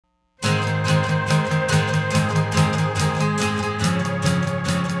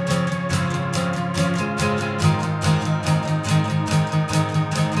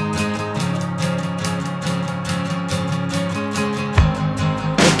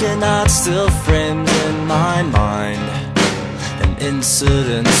looking at still framed in my mind, and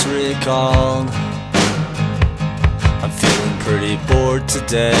incidents recalled. I'm feeling pretty bored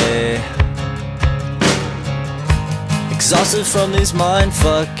today, exhausted from these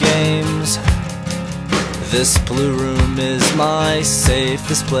mindfuck games. This blue room is my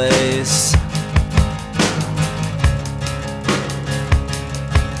safest place.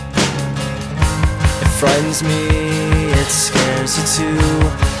 It frightens me, it scares you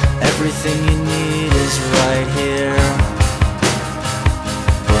too. Everything you need is right here,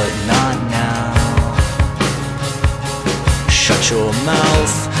 but not now. Shut your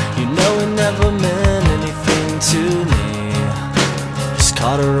mouth, you know it never meant anything to me. Just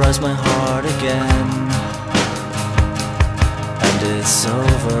cauterize my heart again, and it's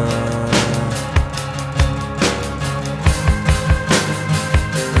over.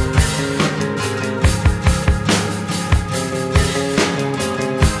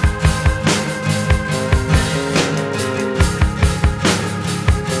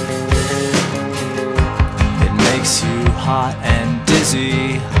 Hot and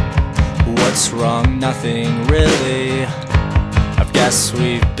dizzy. What's wrong? Nothing really. I guess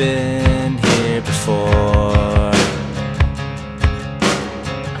we've been here before.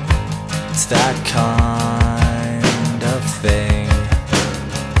 It's that kind of thing,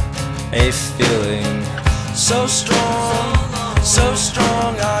 a feeling so strong, so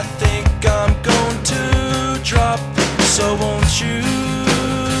strong. I think I'm going to drop. So won't you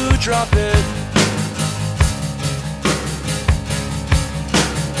drop it?